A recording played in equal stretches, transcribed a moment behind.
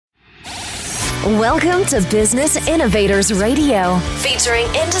Welcome to Business Innovators Radio, featuring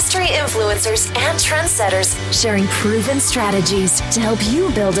industry influencers and trendsetters sharing proven strategies to help you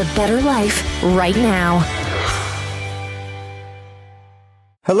build a better life right now.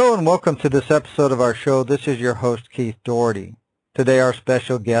 Hello and welcome to this episode of our show. This is your host, Keith Doherty. Today our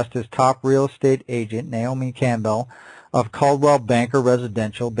special guest is top real estate agent Naomi Campbell of Coldwell Banker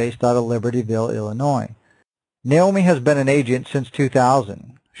Residential based out of Libertyville, Illinois. Naomi has been an agent since 2000.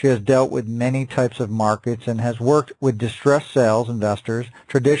 She has dealt with many types of markets and has worked with distressed sales investors,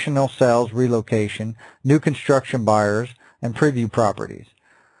 traditional sales relocation, new construction buyers, and preview properties.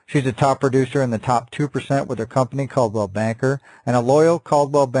 She's a top producer in the top 2% with her company, Coldwell Banker, and a loyal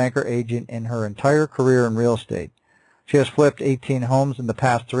Coldwell Banker agent in her entire career in real estate. She has flipped 18 homes in the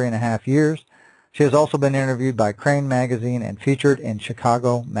past 3.5 years. She has also been interviewed by Crain magazine and featured in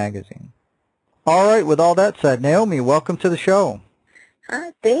Chicago magazine. All right, with all that said, Naomi, welcome to the show.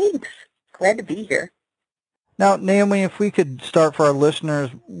 Hi, thanks. Glad to be here. Now, Naomi, if we could start for our listeners,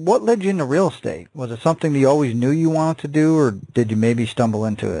 what led you into real estate? Was it something that you always knew you wanted to do, or did you maybe stumble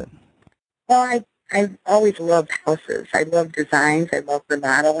into it? Well, I've always loved houses. I love designs. I love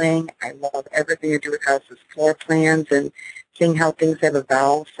remodeling. I love everything to do with houses, floor plans, and seeing how things have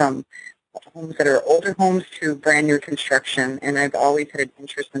evolved from homes that are older homes to brand new construction. And I've always had an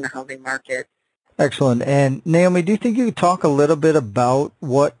interest in the housing market. Excellent. And Naomi, do you think you could talk a little bit about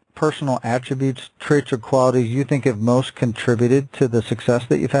what personal attributes, traits, or qualities you think have most contributed to the success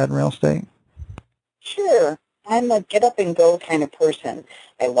that you've had in real estate? Sure. I'm a get-up-and-go kind of person.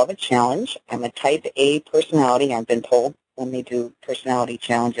 I love a challenge. I'm a type A personality, I've been told, when they do personality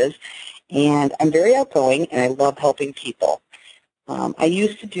challenges. And I'm very outgoing, and I love helping people. I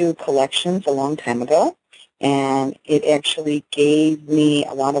used to do collections a long time ago, and it actually gave me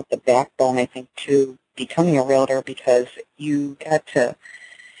a lot of the backbone, I think, to becoming a realtor, because you got to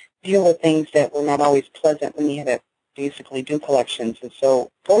deal with things that were not always pleasant when you had to basically do collections. And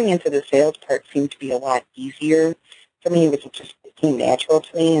so going into the sales part seemed to be a lot easier for me. It just became natural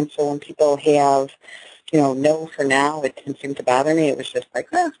to me. And so when people have, no for now, it didn't seem to bother me. It was just like,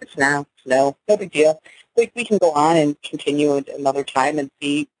 it's now. No big deal. We can go on and continue at another time and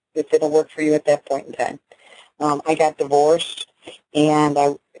see if it'll work for you at that point in time. I got divorced, and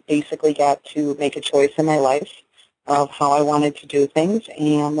I basically got to make a choice in my life of how I wanted to do things.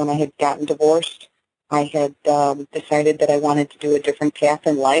 And when I had gotten divorced, I had decided that I wanted to do a different path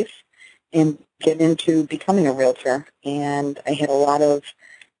in life and get into becoming a realtor. And I had a lot of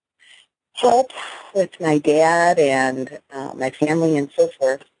help with my dad and my family and so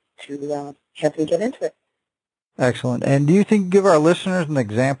forth to have me get into it. Excellent. And do you think you give our listeners an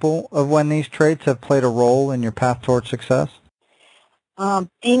example of when these traits have played a role in your path towards success?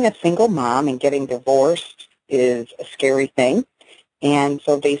 Being a single mom and getting divorced is a scary thing. And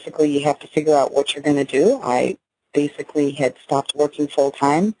so basically you have to figure out what you're going to do. I basically had stopped working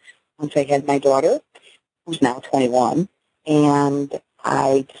full-time once I had my daughter, who's now 21. And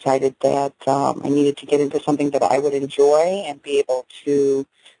I decided that I needed to get into something that I would enjoy and be able to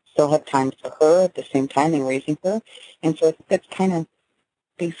still have time for her at the same time in raising her. And so that's kind of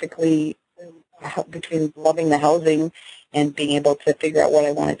basically between loving the housing and being able to figure out what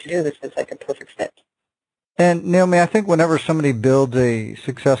I wanted to do. This was like a perfect fit. And Naomi, I think whenever somebody builds a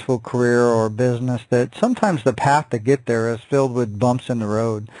successful career or business, that sometimes the path to get there is filled with bumps in the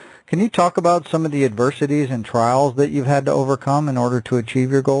road. Can you talk about some of the adversities and trials that you've had to overcome in order to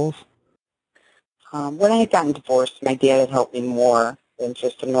achieve your goals? When I had gotten divorced, my dad had helped me more than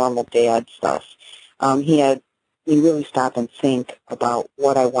just a normal dad stuff. He had me really stop and think about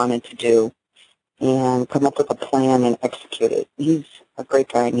what I wanted to do and come up with a plan and execute it. He's a great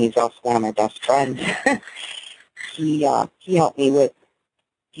guy, and he's also one of my best friends. He helped me with,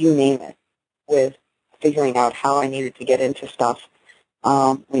 you name it, with figuring out how I needed to get into stuff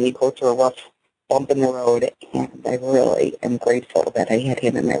when you go through a rough bump in the road. And I really am grateful that I had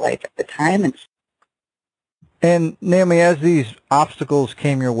him in my life at the time. And Naomi, as these obstacles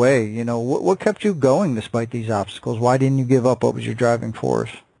came your way, what kept you going despite these obstacles? Why didn't you give up? What was your driving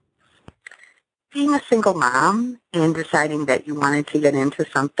force? Being a single mom and deciding that you wanted to get into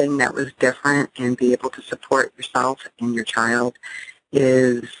something that was different and be able to support yourself and your child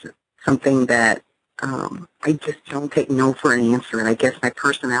is something that I just don't take no for an answer. And I guess my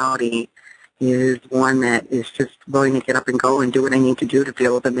personality is one that is just willing to get up and go and do what I need to do to be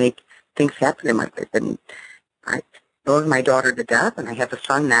able to make things happen in my life. And I love my daughter to death, and I have a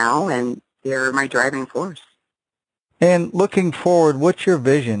son now, and they're my driving force. And looking forward, what's your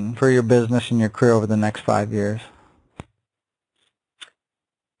vision for your business and your career over the next 5 years?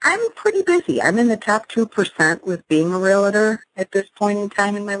 I'm pretty busy. I'm in the top 2% with being a realtor at this point in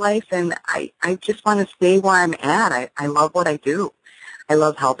time in my life, and I just want to stay where I'm at. I love what I do. I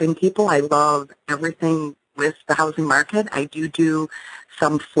love helping people. I love everything with the housing market. I do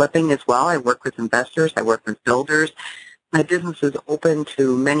some flipping as well. I work with investors. I work with builders. My business is open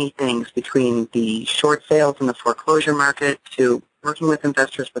to many things, between the short sales and the foreclosure market, to working with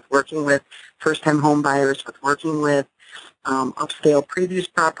investors, with working with first-time home buyers, with working with upscale previous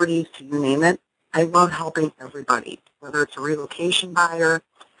properties, to you name it. I love helping everybody, whether it's a relocation buyer,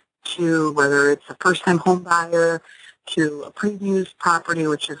 to whether it's a first-time home buyer, to a previous property,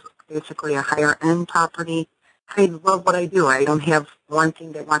 which is basically a higher-end property. I love what I do. I don't have one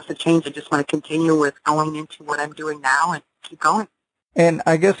thing that wants to change. I just want to continue with going into what I'm doing now and keep going. And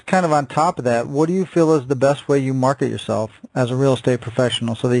I guess kind of on top of that, what do you feel is the best way you market yourself as a real estate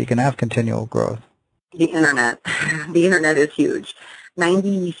professional so that you can have continual growth? The Internet. The Internet is huge.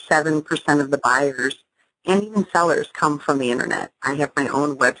 97% of the buyers and even sellers come from the Internet. I have my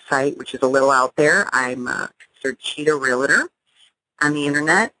own website, which is a little out there. I'm considered Cheetah Realtor on the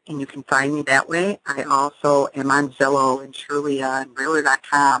Internet, and you can find me that way. I also am on Zillow and Trulia and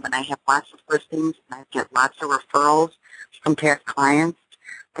Realtor.com, and I have lots of listings, and I get lots of referrals from past clients.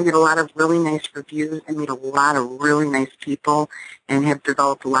 I get a lot of really nice reviews. I meet a lot of really nice people and have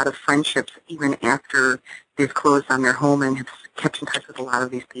developed a lot of friendships even after they've closed on their home, and have kept in touch with a lot of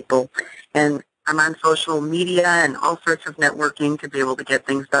these people. And I'm on social media and all sorts of networking to be able to get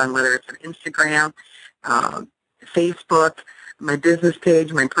things done, whether it's on Instagram, Facebook, my business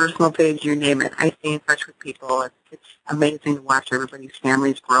page, my personal page, you name it. I stay in touch with people. It's amazing to watch everybody's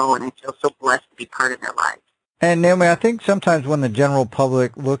families grow, and I feel so blessed to be part of their lives. And Naomi, I think sometimes when the general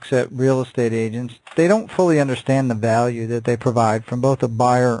public looks at real estate agents, they don't fully understand the value that they provide from both a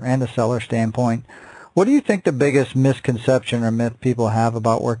buyer and a seller standpoint. What do you think the biggest misconception or myth people have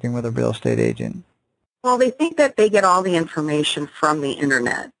about working with a real estate agent? Well, they think that they get all the information from the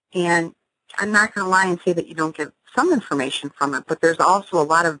Internet. And I'm not going to lie and say that you don't get some information from it, but there's also a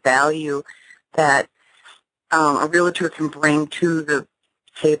lot of value that a realtor can bring to the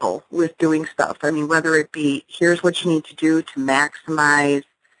table with doing stuff. I mean, whether it be, here's what you need to do to maximize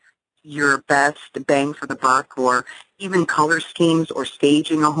your best bang for the buck, or even color schemes or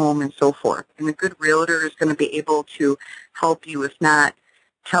staging a home and so forth. And a good realtor is going to be able to help you, if not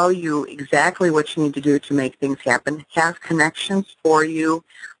tell you exactly what you need to do to make things happen, have connections for you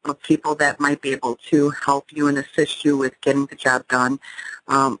of people that might be able to help you and assist you with getting the job done,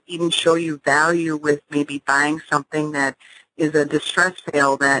 even show you value with maybe buying something that is a distress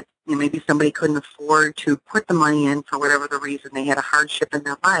sale that maybe somebody couldn't afford to put the money in for whatever the reason. They had a hardship in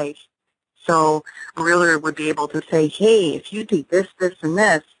their life. So a realtor would be able to say, hey, if you do this, this, and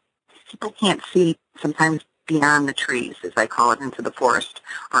this, people can't see sometimes beyond the trees, as I call it, into the forest,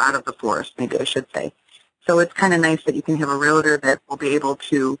 or out of the forest, maybe I should say. So it's kind of nice that you can have a realtor that will be able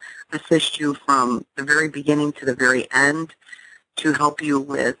to assist you from the very beginning to the very end, to help you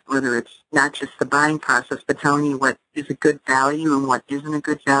with whether it's not just the buying process, but telling you what is a good value and what isn't a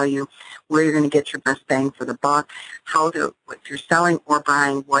good value, where you're going to get your best bang for the buck, if you're selling or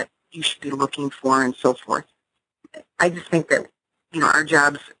buying, what you should be looking for, and so forth. I just think that our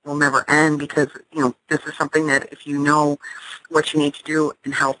jobs will never end, because, this is something that if you know what you need to do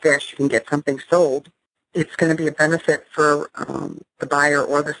and how fast you can get something sold, it's going to be a benefit for the buyer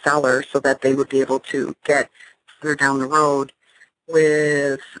or the seller, so that they would be able to get further down the road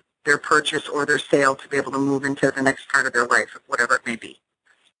with their purchase or their sale, to be able to move into the next part of their life, whatever it may be.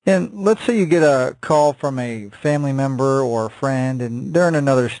 And let's say you get a call from a family member or a friend, and they're in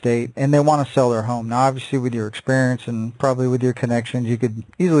another state, and they want to sell their home. Now, obviously, with your experience and probably with your connections, you could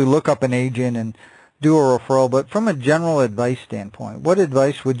easily look up an agent and do a referral. But from a general advice standpoint, what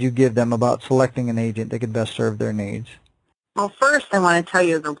advice would you give them about selecting an agent that could best serve their needs? Well, first, I want to tell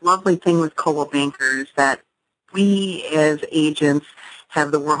you the lovely thing with Coldwell Banker is that we as agents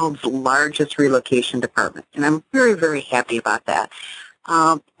have the world's largest relocation department, and I'm very, very happy about that.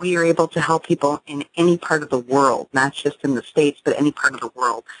 We are able to help people in any part of the world, not just in the States, but any part of the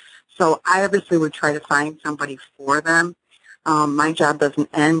world. So I obviously would try to find somebody for them. My job doesn't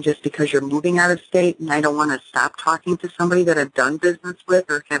end just because you're moving out of state, and I don't want to stop talking to somebody that I've done business with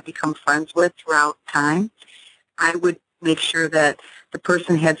or have become friends with throughout time. I would make sure that the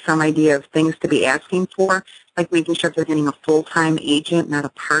person had some idea of things to be asking for, like making sure they're getting a full-time agent, not a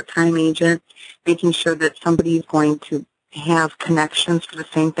part-time agent, making sure that somebody is going to have connections for the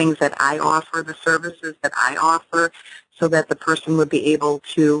same things that I offer, the services that I offer, so that the person would be able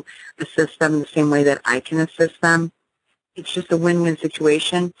to assist them the same way that I can assist them. it's just a win-win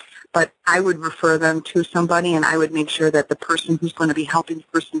situation. But I would refer them to somebody, and I would make sure that the person who's going to be helping the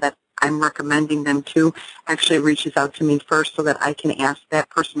person that I'm recommending them to actually reaches out to me first so that I can ask that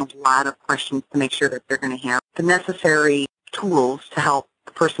person a lot of questions to make sure that they're going to have the necessary tools to help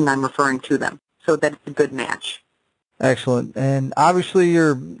the person I'm referring to them so that it's a good match. Excellent. And obviously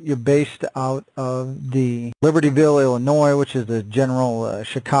you're based out of the Libertyville, Illinois, which is the general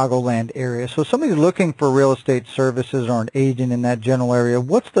Chicagoland area. So somebody's looking for real estate services or an agent in that general area.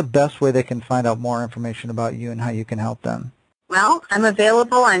 What's the best way they can find out more information about you and how you can help them? Well, I'm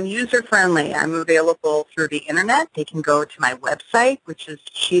available. I'm user-friendly. I'm available through the Internet. They can go to my website, which is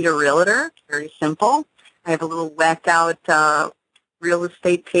Cheetah Realtor. Very simple. I have a little whacked-out real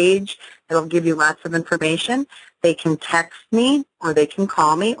estate page that'll give you lots of information. They can text me, or they can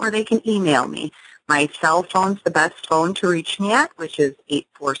call me, or they can email me. My cell phone's the best phone to reach me at, which is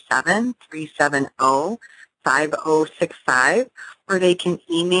 847-370-5065, or they can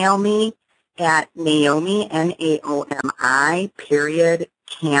email me at Naomi, Naomi, Campbell,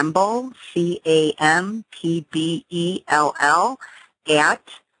 Campbell, at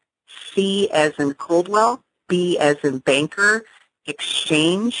C as in Coldwell, B as in Banker,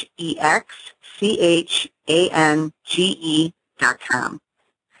 Exchange, EXCHANGE.com.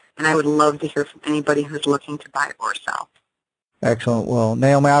 And I would love to hear from anybody who's looking to buy or sell. Excellent. Well,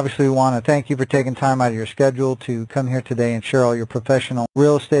 Naomi, obviously we want to thank you for taking time out of your schedule to come here today and share all your professional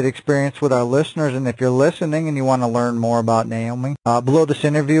real estate experience with our listeners. And if you're listening and you want to learn more about Naomi, below this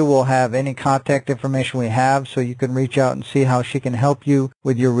interview we'll have any contact information we have so you can reach out and see how she can help you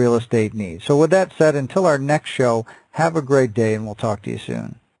with your real estate needs. So with that said, until our next show, have a great day and we'll talk to you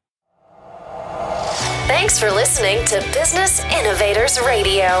soon. Thanks for listening to Business Innovators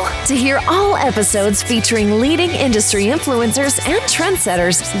Radio. To hear all episodes featuring leading industry influencers and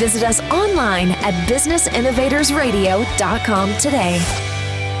trendsetters, visit us online at businessinnovatorsradio.com today.